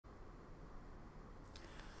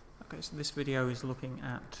Okay, so this video is looking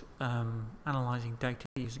at analysing data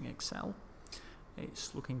using Excel.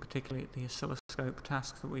 It's looking particularly at the oscilloscope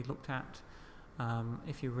tasks that we looked at.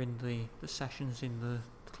 If you were in the sessions in the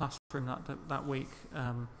classroom that week,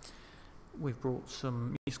 we've brought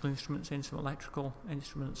some musical instruments in, some electrical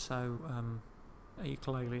instruments, so a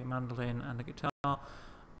ukulele, a mandolin and a guitar,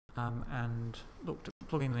 and looked at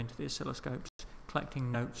plugging them into the oscilloscopes,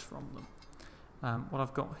 collecting notes from them. What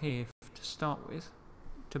I've got here to start with,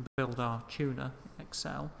 to build our tuner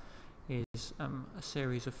Excel, is a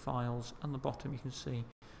series of files. On the bottom you can see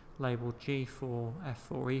labelled G4,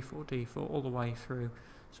 F4, E4, D4 all the way through.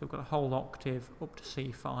 So we've got a whole octave up to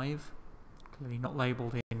C5, clearly not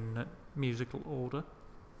labelled in musical order.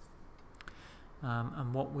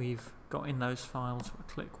 And what we've got in those files, if I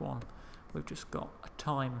click one, we've just got a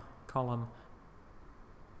time column,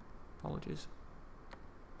 apologies,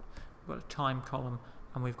 we've got a time column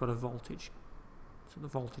and we've got a voltage, so the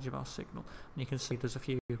voltage of our signal. And you can see there's a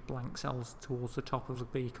few blank cells towards the top of the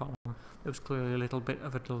B column. There was clearly a little bit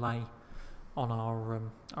of a delay on our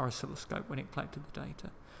oscilloscope when it collected the data.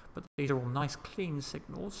 But these are all nice clean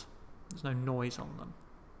signals, there's no noise on them.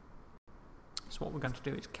 So what we're going to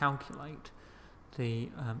do is calculate the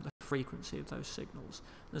frequency of those signals.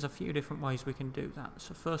 There's a few different ways we can do that.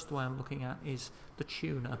 So first way I'm looking at is the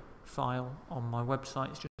tuner file on my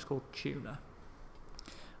website. It's just called tuner.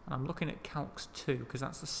 And I'm looking at Calcs 2 because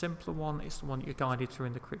that's the simpler one. It's the one that you're guided through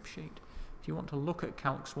in the crib sheet. If you want to look at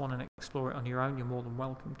Calcs 1 and explore it on your own, you're more than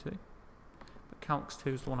welcome to. But Calcs 2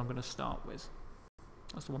 is the one I'm going to start with.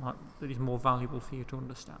 That's the one that is more valuable for you to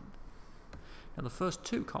understand. Now the first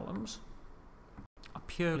two columns are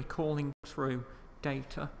purely calling through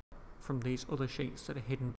data from these other sheets that are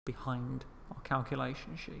hidden behind our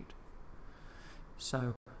calculation sheet.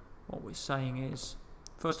 So what we're saying is,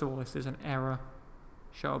 first of all, if there's an error,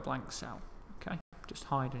 show a blank cell, okay? Just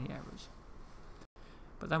hide any errors.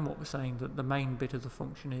 But then what we're saying, that the main bit of the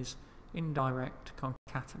function is indirect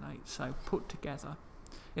concatenate, so put together.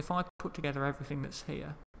 If I put together everything that's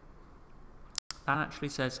here, that actually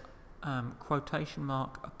says quotation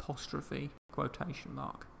mark, apostrophe, quotation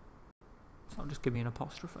mark. So I'll just give me an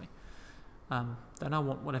apostrophe. Then I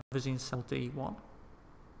want whatever's in cell D1.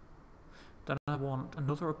 Then I want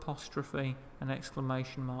another apostrophe, an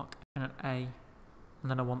exclamation mark, and an A. And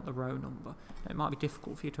then I want the row number. Now, it might be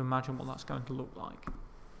difficult for you to imagine what that's going to look like.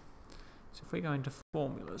 So if we go into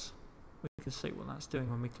formulas, we can see what that's doing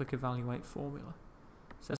when we click evaluate formula.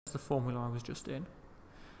 So that's the formula I was just in.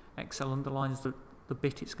 Excel underlines the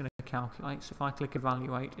bit it's going to calculate. So if I click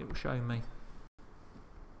evaluate, it will show me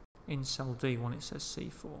in cell D1 it says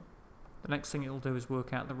C4. The next thing it will do is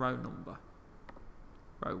work out the row number,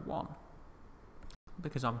 row 1,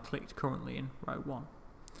 because I'm clicked currently in row 1.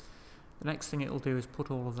 The next thing it will do is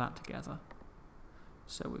put all of that together.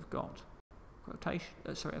 So we've got quotation,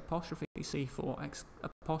 apostrophe C4,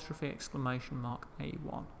 apostrophe exclamation mark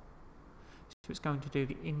A1. So it's going to do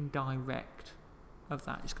the indirect of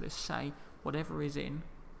that. It's going to say whatever is in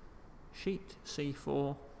sheet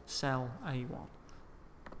C4, cell A1,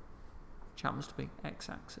 which happens to be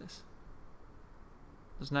x-axis.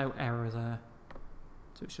 There's no error there,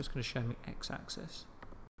 so it's just going to show me x-axis.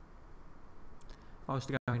 If I was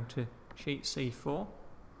to go into sheet C4,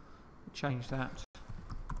 change that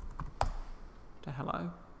to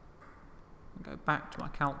hello, and go back to my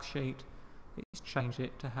calc sheet, it's changed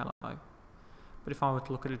it to hello. But if I were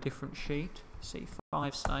to look at a different sheet,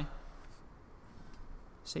 C5 say,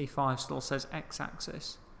 C5 still says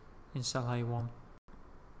x-axis in cell A1,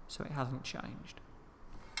 so it hasn't changed.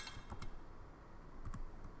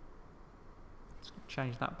 Let's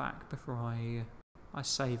change that back before I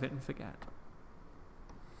save it and forget.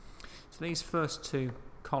 So these first two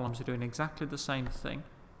columns are doing exactly the same thing.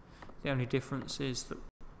 The only difference is that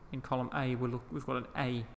in column A we've got an A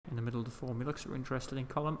in the middle of the formula because we're interested in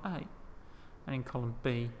column A. And in column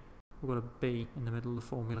B we've got a B in the middle of the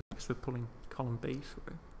formula because we're pulling column B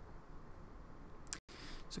through.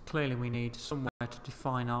 So clearly we need somewhere to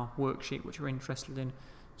define our worksheet which we're interested in.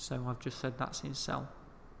 So I've just said that's in cell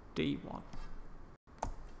D1.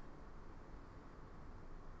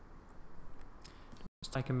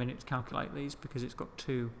 Let's take a minute to calculate these because it's got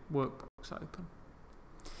two workbooks open.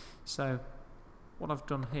 So what I've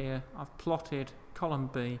done here, I've plotted column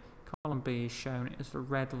B. Column B is shown as the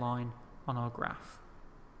red line on our graph.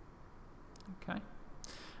 Okay.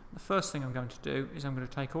 The first thing I'm going to do is I'm going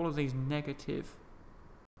to take all of these negative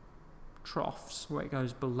troughs where it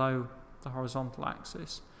goes below the horizontal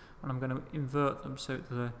axis, and I'm going to invert them so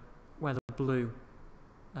that where the blue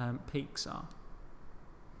peaks are.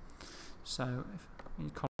 So if in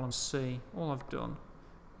column C, all I've done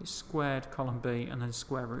is squared column B and then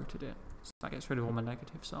square rooted it. So that gets rid of all my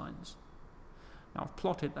negative signs. Now I've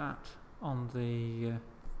plotted that on the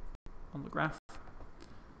graph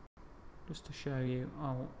just to show you.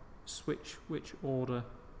 I'll switch which order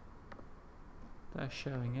they're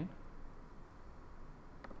showing in.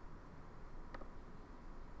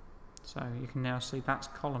 So you can now see that's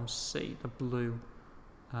column C, the blue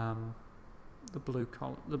column.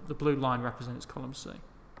 The blue line represents column C.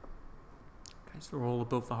 Okay, so they're all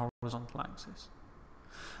above the horizontal axis.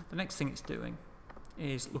 The next thing it's doing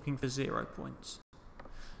is looking for 0 points.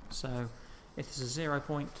 So if there's a 0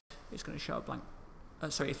 point, it's going to show a blank.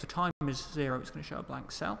 If the time is 0, it's going to show a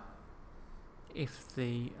blank cell. If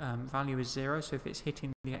the value is 0, so if it's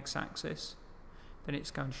hitting the x-axis, then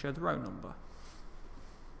it's going to show the row number.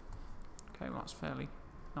 Okay, well that's fairly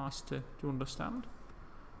nice to understand.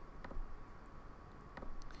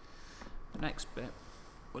 The next bit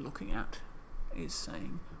we're looking at is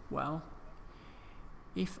saying, well,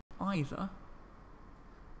 if either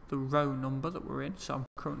the row number that we're in, so I'm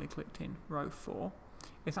currently clicked in row 4,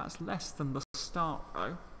 if that's less than the start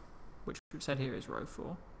row, which we've said here is row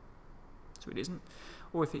 4, so it isn't,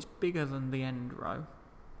 or if it's bigger than the end row,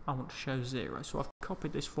 I want to show 0. So I've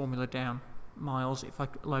copied this formula down miles. If I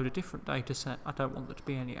load a different data set, I don't want there to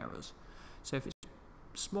be any errors. So if it's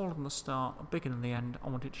smaller than the start or bigger than the end, I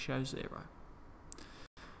want it to show 0.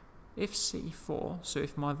 If C4, so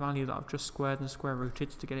if my value that I've just squared and square rooted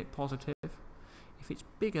to get it positive, if it's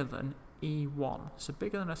bigger than E1, so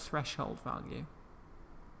bigger than a threshold value,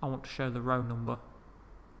 I want to show the row number.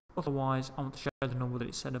 Otherwise, I want to show the number that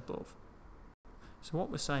it said above. So what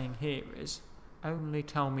we're saying here is, only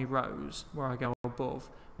tell me rows where I go above.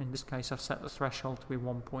 In this case, I've set the threshold to be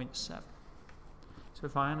 1.7. So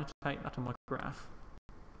if I annotate that on my graph,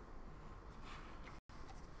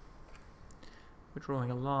 we're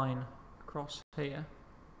drawing a line across here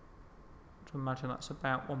to imagine that's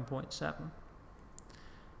about 1.7.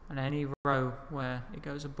 And any row where it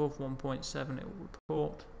goes above 1.7, it will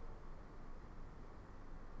report.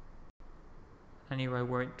 Any row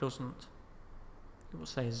where it doesn't, it will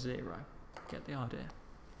say 0. Get the idea?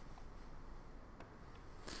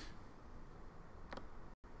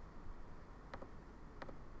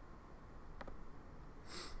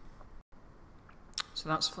 So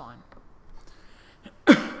that's fine.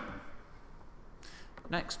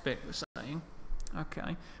 Next bit we're saying,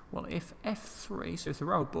 okay, well if F3, so if the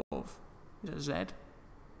row above is a Z,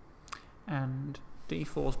 and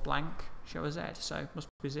D4 is blank, show a Z, so it must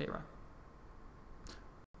be 0.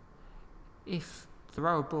 If the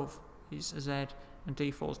row above is a Z and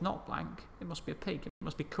D4 is not blank, it must be a peak. It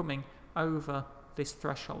must be coming over this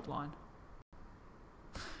threshold line.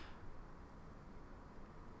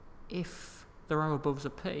 If the row above is a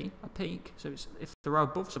peak, so if the row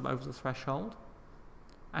above is above the threshold,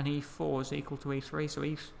 and E4 is equal to E3, so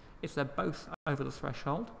if they're both over the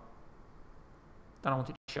threshold, then I want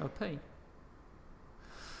it to show a P.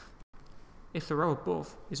 If the row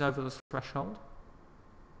above is over the threshold,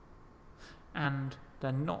 and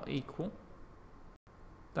they're not equal,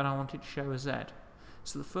 then I want it to show a Z.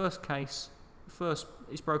 So the first case,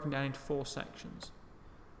 is broken down into 4 sections.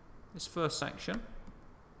 This first section,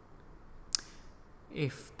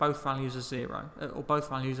 if both values are 0, or both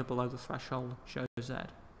values are below the threshold, shows Z.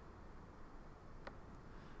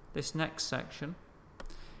 This next section,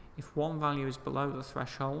 if one value is below the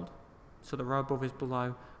threshold, so the row above is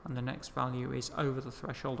below, and the next value is over the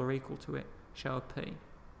threshold or equal to it, show a P.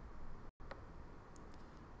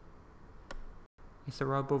 If the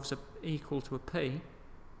row above is equal to a P,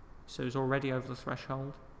 so it's already over the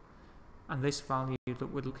threshold, and this value that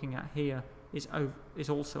we're looking at here is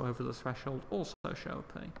also over the threshold, also show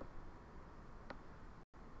a P.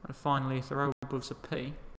 And finally, if the row above is a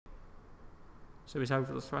P, so it's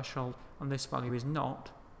over the threshold, and this value is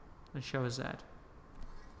not, then show a Z.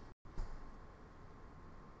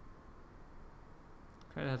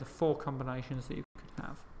 Okay, they're the 4 combinations that you could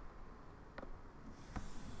have.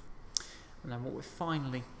 And then what we've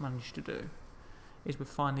finally managed to do is we've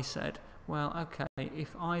finally said, well, okay,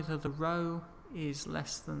 if either the row is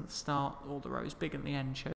less than the start or the row is bigger than the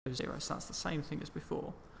end, shows 0. So that's the same thing as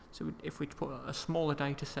before. So if we put a smaller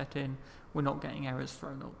data set in, we're not getting errors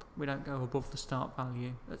thrown up. We don't go above the start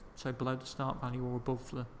value, so below the start value or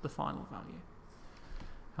above the final value.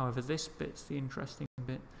 However, this bit's the interesting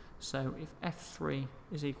bit. So if F3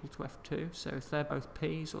 is equal to F2, so if they're both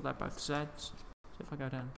P's or they're both Z's, so if I go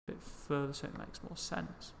down a bit further so it makes more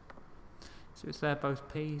sense. So if they're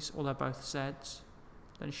both P's or they're both Z's,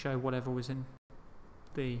 then show whatever was in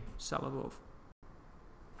the cell above.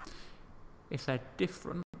 If they're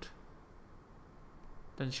different,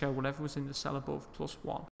 then show whatever was in the cell above plus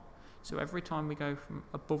 1. So every time we go from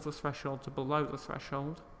above the threshold to below the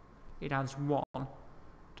threshold, it adds 1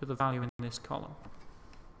 to the value in this column.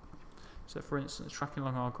 So for instance, tracking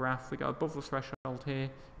along our graph, we go above the threshold here,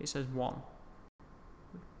 it says 1.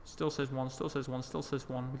 Still says 1, still says 1, still says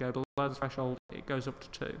 1. We go below the threshold, it goes up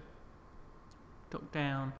to 2. Duck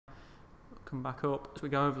down, come back up. As we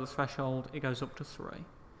go over the threshold, it goes up to 3.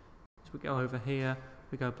 As we go over here,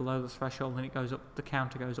 we go below the threshold and it goes up, the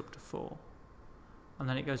counter goes up to 4. And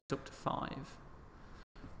then it goes up to 5.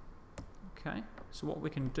 Okay, so what we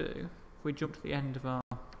can do, if we jump to the end of our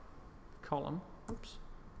column, oops,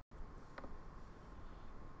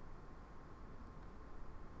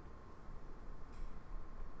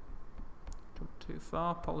 jump too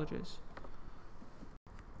far, apologies.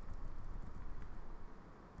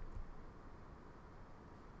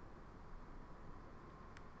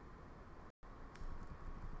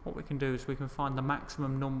 What we can do is we can find the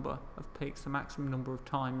maximum number of peaks, the maximum number of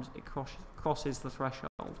times it crosses the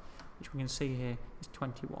threshold, which we can see here is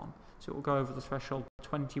 21. So it will go over the threshold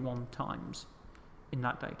 21 times in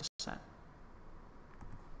that data set.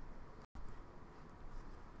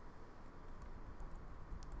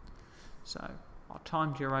 So our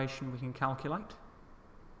time duration we can calculate.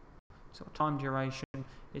 So our time duration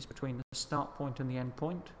is between the start point and the end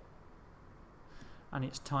point, and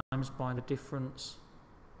it's times by the difference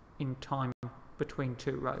in time between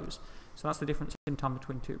 2 rows. So that's the difference in time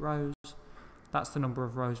between 2 rows. That's the number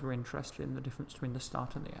of rows we're interested in, the difference between the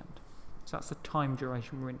start and the end. So that's the time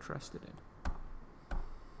duration we're interested in.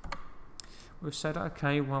 We've said,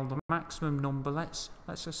 okay, well, the maximum number, let's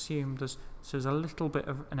assume there's a little bit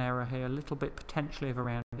of an error here, a little bit potentially of a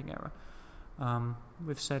rounding error.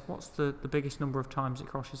 We've said, what's the biggest number of times it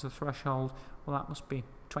crosses the threshold? Well, that must be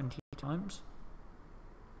 20 times.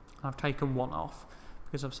 I've taken 1 off,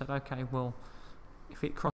 because I've said, okay, well, if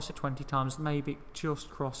it crosses 20 times, maybe it just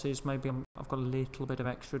crosses, maybe I've got a little bit of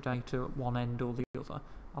extra data at one end or the other.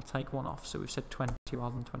 I'll take 1 off, so we've said 20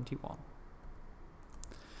 rather than 21.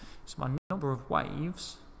 So my number of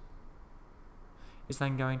waves is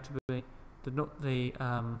then going to be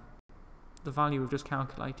the value we've just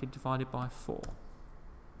calculated divided by 4.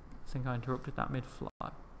 I think I interrupted that mid-flow.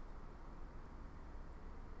 I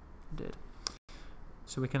did.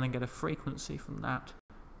 So we can then get a frequency from that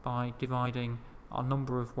by dividing our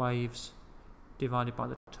number of waves divided by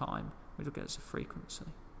the time, which will get us a frequency.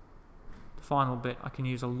 The final bit, I can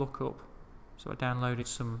use a lookup. So I downloaded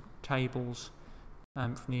some tables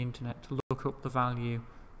from the internet to look up the value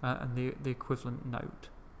and the equivalent note.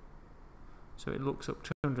 So it looks up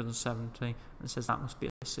 270 and says that must be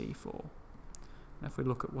a C4. And if we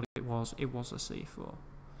look at what it was a C4.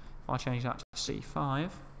 If I change that to C5,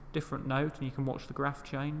 different note, and you can watch the graph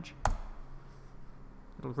change.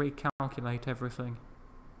 It'll recalculate everything.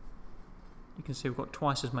 You can see we've got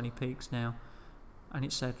twice as many peaks now, and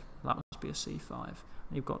it said that must be a C5, and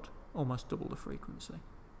you've got almost double the frequency.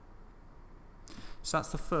 So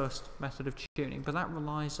that's the first method of tuning, but that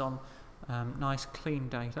relies on nice clean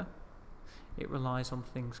data. It relies on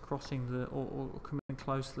things crossing or coming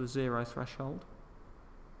close to the 0 threshold,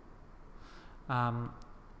 and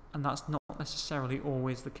that's not necessarily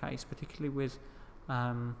always the case, particularly with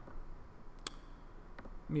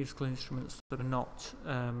musical instruments that are not,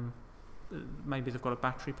 maybe they've got a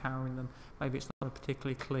battery powering them, maybe it's not a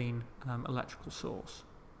particularly clean electrical source.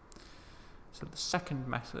 So the second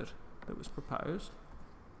method that was proposed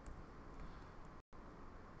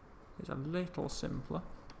is a little simpler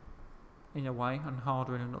in a way and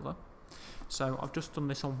harder in another. So I've just done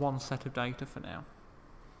this on one set of data for now.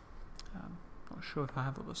 Not sure if I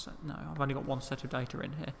have other set. No, I've only got one set of data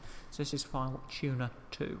in here. So this is file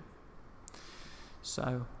tuner2.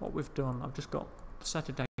 So what we've done, I've just got a set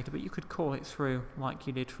of data, but you could call it through like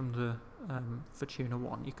you did from the for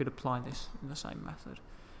tuner1. You could apply this in the same method,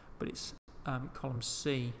 but it's column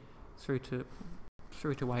C through to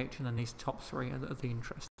H, and then these top 3 are the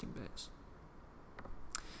interesting bits.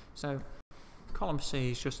 So column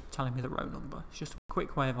C is just telling me the row number. It's just a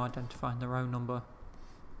quick way of identifying the row number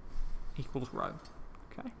equals row.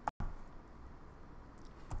 Okay.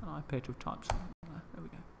 And I appear to have typed something there. There we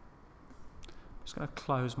go. I'm just going to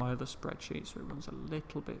close my other spreadsheet so it runs a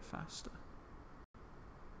little bit faster.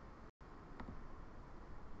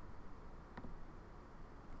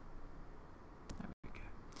 There we go.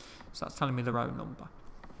 So that's telling me the row number.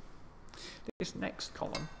 This next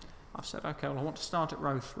column, I've said, okay, well, I want to start at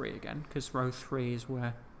row 3 again, because row 3 is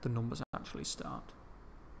where the numbers actually start.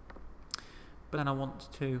 But then I want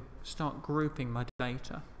to start grouping my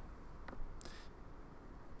data.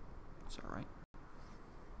 It's all right.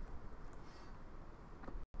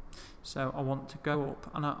 So I want to go up,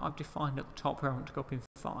 and I've defined at the top where I want to go up in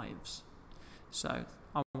 5s. So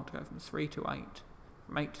I want to go from 3 to 8,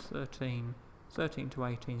 from 8 to 13, 13 to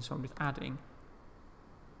 18, so I'm just adding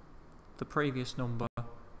the previous number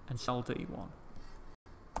and cell D1.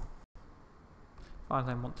 If I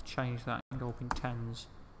then want to change that and go up in 10s,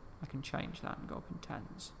 I can change that and go up in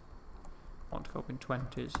 10s. I want to go up in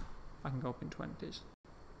 20s, I can go up in 20s.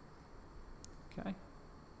 Okay.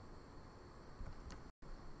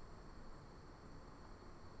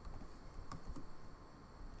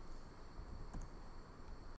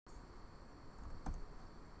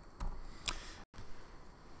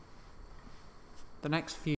 The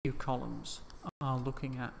next few columns are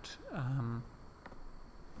looking at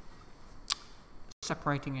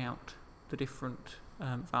separating out the different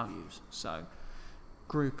values, so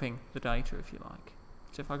grouping the data if you like.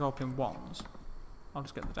 So if I go up in 1s, I'll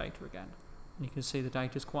just get the data again, and you can see the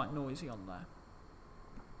data is quite noisy on there.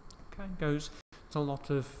 Okay, goes to a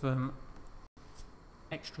lot of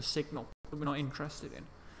extra signal that we're not interested in.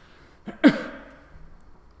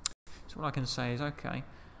 So what I can say is, okay,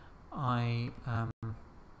 I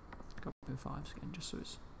go up in 5s again, just so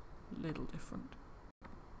it's a little different.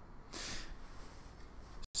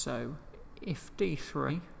 So if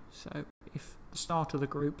D3, so if the start of the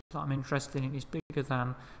group that I'm interested in is bigger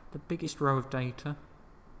than the biggest row of data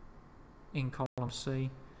in column C,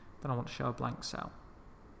 then I want to show a blank cell.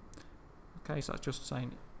 Okay, so that's just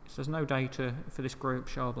saying if there's no data for this group,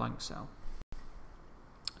 show a blank cell.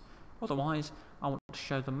 Otherwise, I want to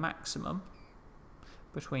show the maximum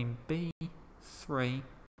between B3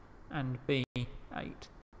 and B8.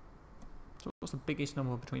 So what's the biggest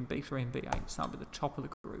number between B3 and B8? So that'll be the top of the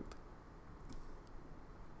group.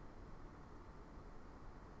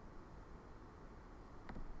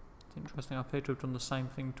 It's interesting, I appear to have done the same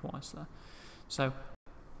thing twice there. So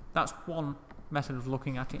that's one method of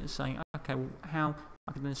looking at it and saying, okay, well, how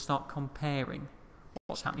I can then start comparing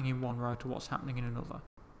what's happening in one row to what's happening in another.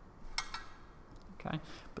 Okay,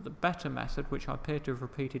 but the better method, which I appear to have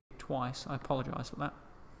repeated twice, I apologise for that.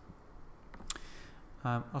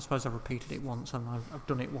 I suppose I've repeated it once and I've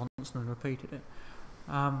done it once and then repeated it.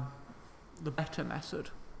 The better method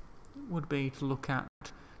would be to look at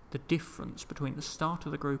the difference between the start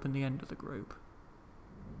of the group and the end of the group,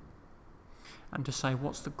 and to say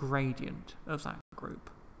what's the gradient of that group.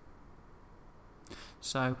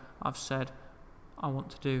 So I've said I want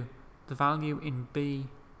to do the value in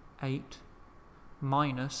B8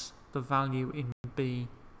 minus the value in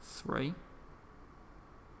B3,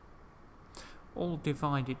 all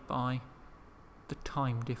divided by the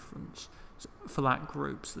time difference for that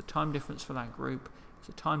group. So the time difference for that group is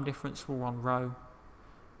the time difference for one row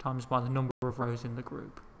times by the number of rows in the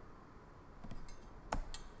group.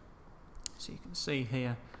 So you can see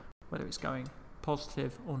here whether it's going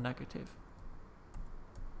positive or negative.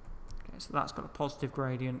 Okay, so that's got a positive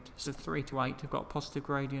gradient. So 3 to 8 have got a positive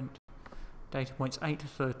gradient. Data points 8 to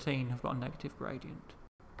 13 have got a negative gradient.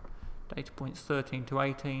 Data points 13 to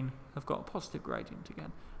 18 have got a positive gradient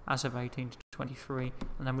again, as of 18 to 23,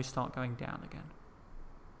 and then we start going down again.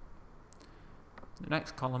 The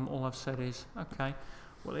next column, all I've said is, okay,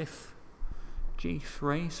 well if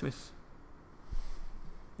G3, so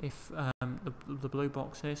if the blue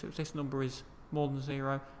box here, so if this number is more than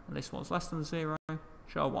 0 and this one's less than 0,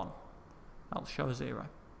 show a 1. I'll show a 0.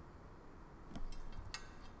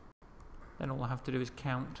 Then all I have to do is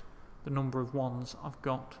count the number of 1s I've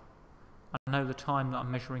got. I know the time that I'm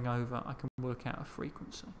measuring over, I can work out a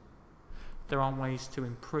frequency. There are ways to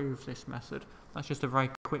improve this method. That's just a very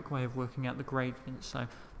quick way of working out the gradient. So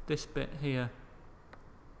this bit here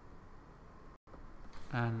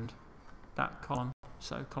and that column,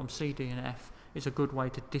 so column C, D and F, is a good way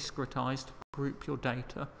to discretize, to group your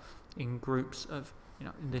data in groups of,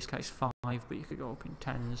 in this case 5, but you could go up in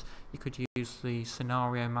 10s. You could use the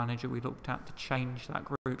scenario manager we looked at to change that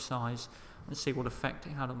group size and see what effect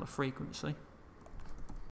it had on the frequency.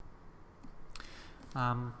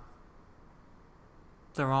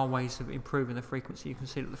 There are ways of improving the frequency. You can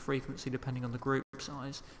see that the frequency, depending on the group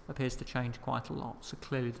size, appears to change quite a lot. So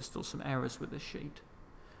clearly there's still some errors with this sheet,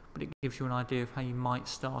 but it gives you an idea of how you might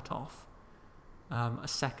start off a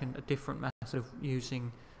different method of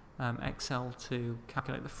using Excel to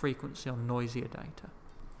calculate the frequency on noisier data.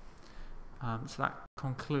 So that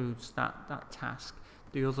concludes that task.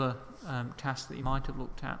 The other task that you might have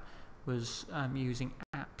looked at was using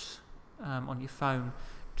apps on your phone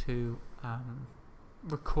to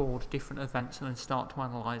record different events and then start to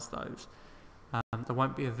analyse those. There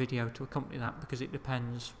won't be a video to accompany that because it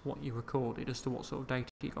depends what you recorded as to what sort of data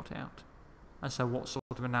you got out, and so what sort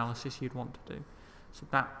of analysis you'd want to do. So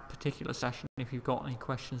that particular session, if you've got any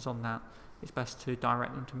questions on that, it's best to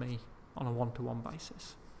direct them to me on a one-to-one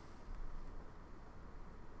basis.